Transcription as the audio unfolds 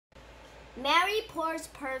Mary pours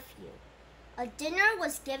perfume. A dinner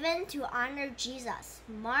was given to honor Jesus.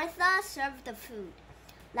 Martha served the food.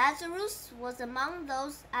 Lazarus was among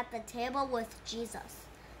those at the table with Jesus.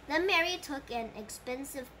 Then Mary took an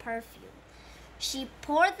expensive perfume. She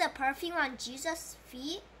poured the perfume on Jesus'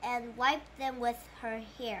 feet and wiped them with her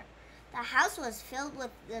hair. The house was filled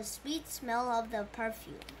with the sweet smell of the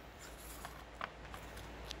perfume.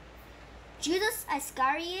 Judas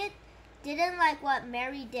Iscariot didn't like what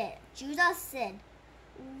Mary did. Judas said,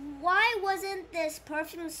 "Why wasn't this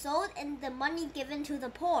perfume sold and the money given to the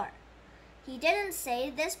poor?" He didn't say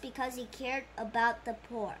this because he cared about the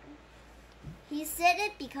poor. He said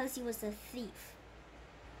it because he was a thief.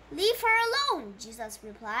 "Leave her alone," Jesus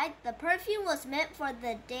replied. "The perfume was meant for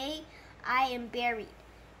the day I am buried.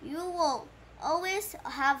 You will always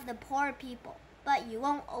have the poor people, but you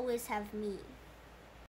won't always have me."